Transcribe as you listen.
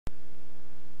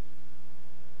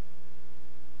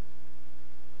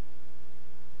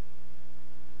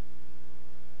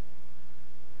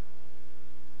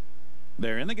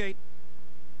They're in the gate.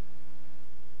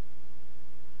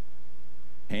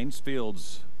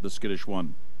 Haynesfield's the skittish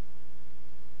one.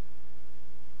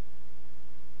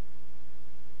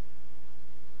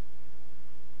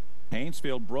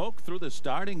 Haynesfield broke through the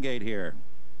starting gate here.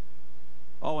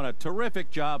 Oh, and a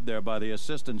terrific job there by the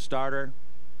assistant starter.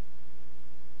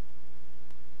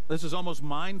 This is almost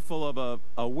mindful of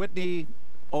a Whitney,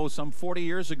 some 40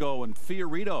 years ago when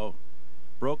Fiorito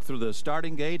broke through the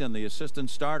starting gate and the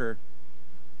assistant starter,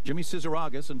 Jimmy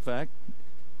Cizaragas, in fact,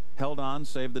 held on,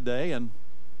 saved the day, and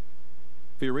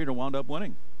Fiorito wound up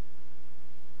winning.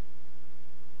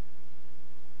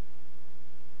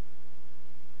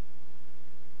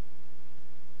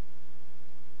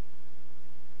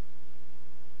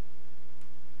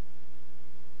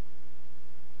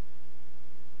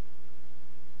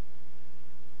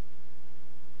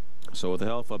 So with the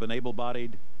help of an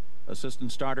able-bodied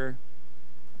assistant starter,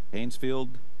 Haynesfield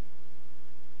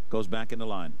goes back into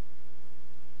line.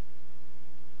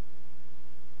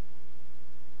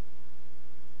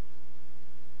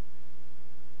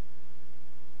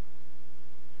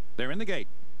 They're in the gate.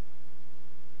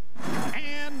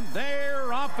 And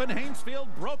they're off, and Haynesfield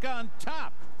broke on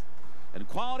top. And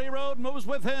Quality Road moves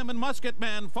with him, and Musket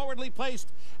Man forwardly placed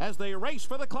as they race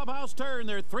for the clubhouse turn.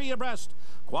 They're three abreast.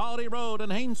 Quality Road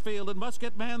and Haynesfield and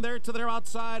Musket Man there to their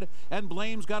outside, and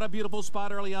Blame's got a beautiful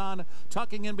spot early on,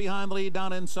 tucking in behind the lead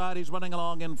down inside. He's running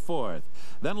along in fourth.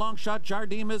 Then long shot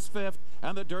Jardim is fifth,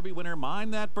 and the Derby winner,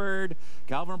 Mind That Bird.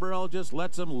 Calvin Burrell just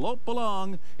lets him lope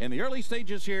along in the early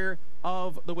stages here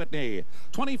of the Whitney.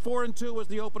 24-2 was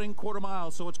the opening quarter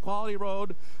mile, so it's Quality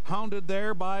Road hounded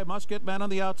there by Musket Man on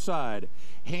the outside.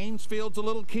 Haynesfield's a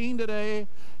little keen today.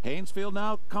 Haynesfield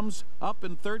now comes up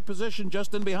in third position,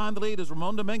 just in behind the lead as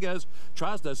Ramon Dominguez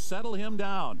tries to settle him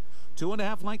down.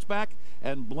 2.5 lengths back,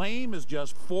 and Blame is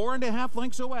just 4.5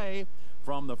 lengths away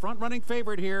from the front-running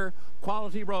favorite here,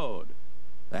 Quality Road.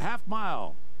 The half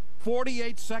mile,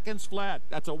 48 seconds flat.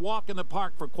 That's a walk in the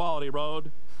park for Quality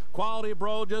Road. Quality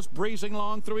Road just breezing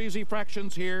along through easy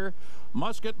fractions here.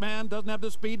 Musket Man doesn't have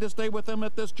the speed to stay with him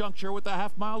at this juncture with a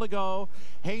half mile to go.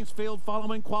 Haynesfield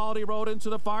following Quality Road into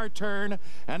the far turn.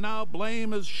 And now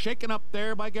Blame is shaken up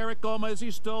there by Garrett Gomez.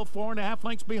 He's still 4.5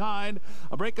 lengths behind.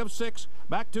 A break of 6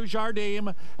 back to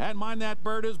Jardim. And Mind That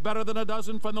Bird is better than a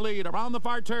dozen from the lead. Around the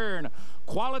far turn,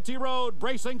 Quality Road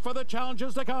bracing for the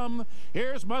challenges to come.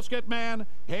 Here's Musket Man.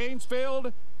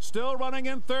 Haynesfield still running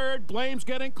in third. Blame's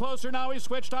getting closer now. He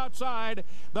switched outside.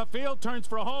 The field turns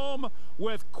for home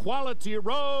with Quality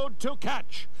Road to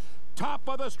catch. Top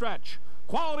of the stretch.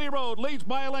 Quality Road leads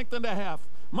by 1.5 lengths.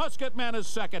 Musket Man is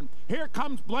second. Here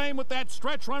comes Blame with that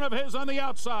stretch run of his on the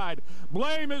outside.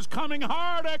 Blame is coming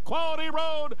hard at Quality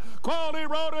Road. Quality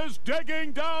Road is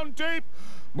digging down deep.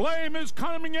 Blame is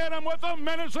coming at him with a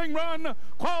menacing run.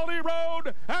 Quality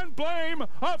Road and Blame,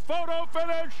 a photo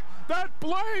finish that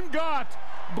Blame got.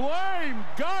 Blame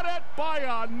got it by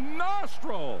a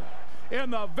nostril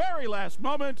in the very last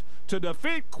moment to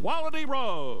defeat Quality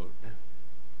Road.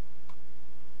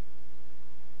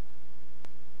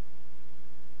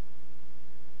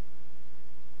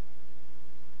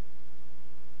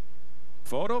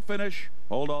 Photo finish.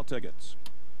 Hold all tickets.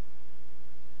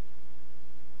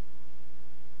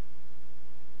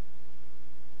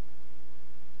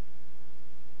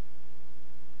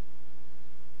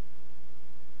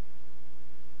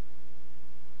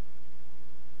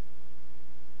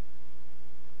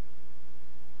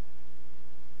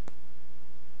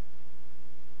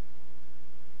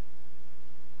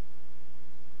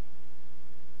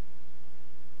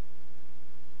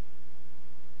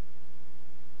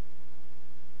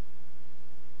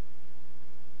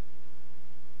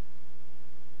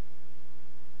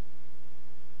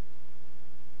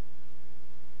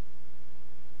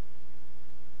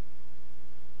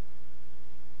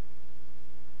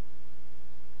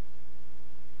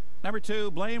 Number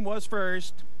 2, Blame was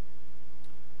first.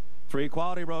 3,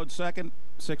 Quality Road second.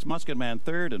 6, Musket Man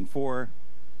third. And 4,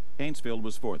 Haynesfield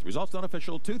was fourth. Results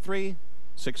unofficial, 2-3,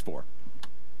 6-4.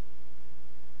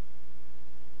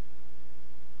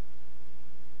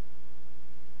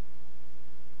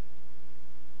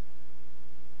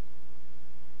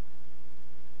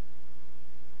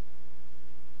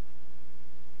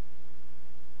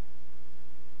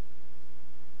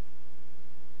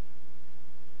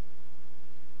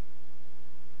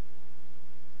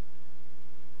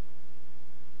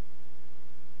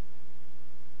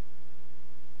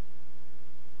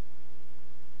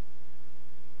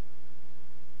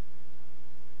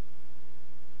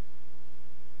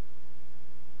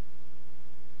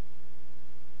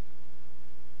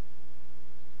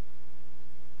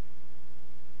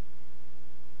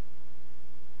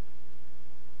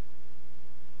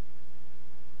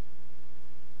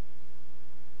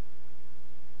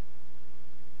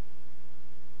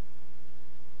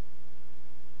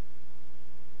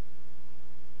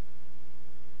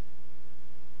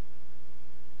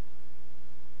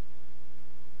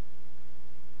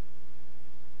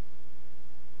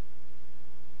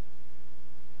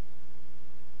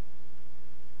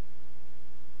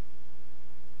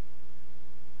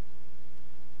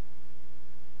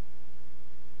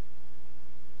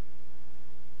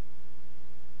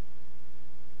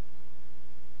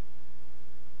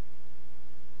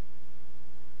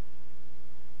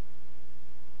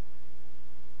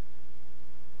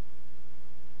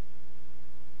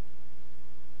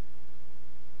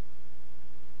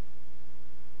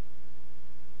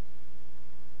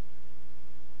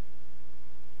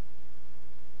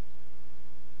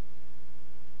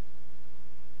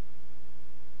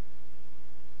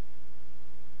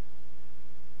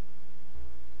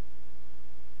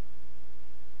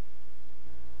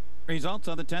 Results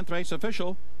on the 10th race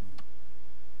official.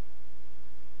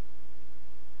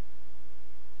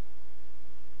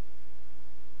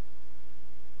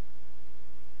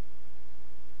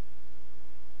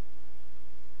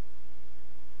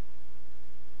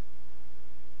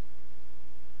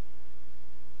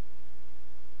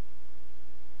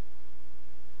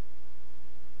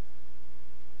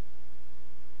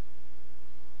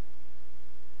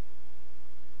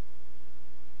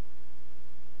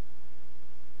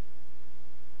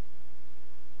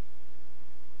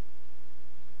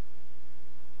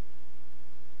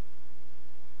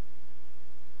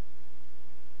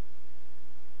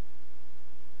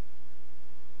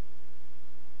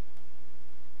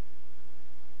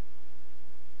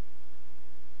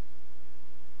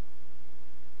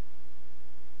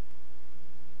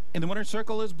 In the winner's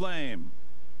circle is Blame.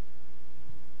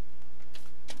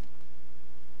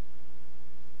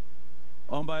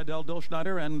 Owned by Adele,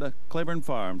 Dilschneider, and Claiborne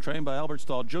Farm. Trained by Albert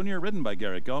Stahl Jr., ridden by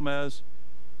Garrett Gomez.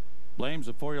 Blame's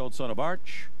a 4-year-old son of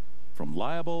Arch, from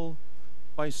Liable,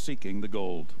 by Seeking the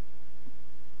Gold.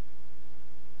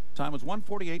 Time was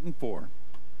 1:48 and 4.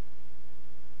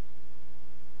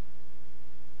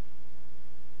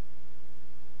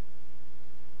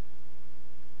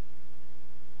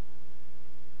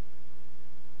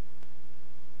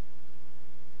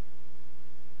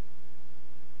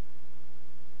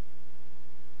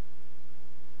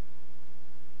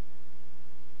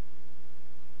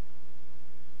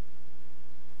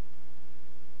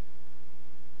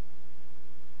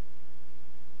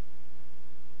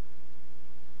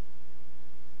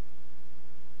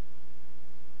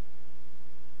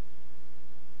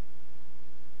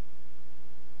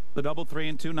 The double 3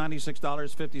 and 2,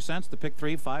 $96.50. The pick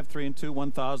 3, 5, 3 and 2,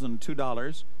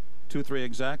 $1,002. 2, 3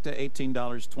 exacta,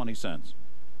 $18.20.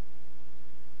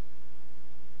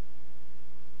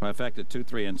 Trifecta 2,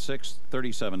 3 and 6,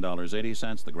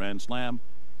 $37.80. The Grand Slam,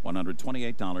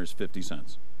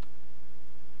 $128.50.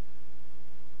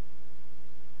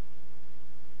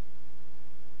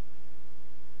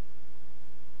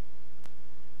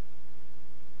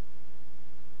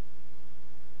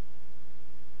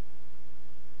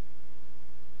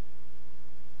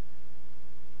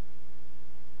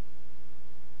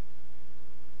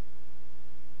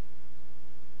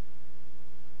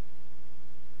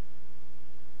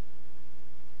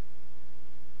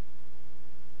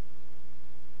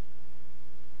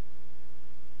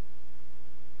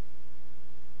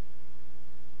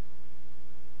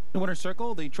 The winner's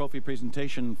circle, the trophy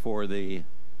presentation for the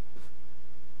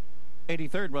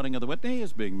 83rd running of the Whitney,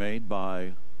 is being made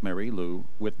by Mary Lou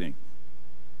Whitney.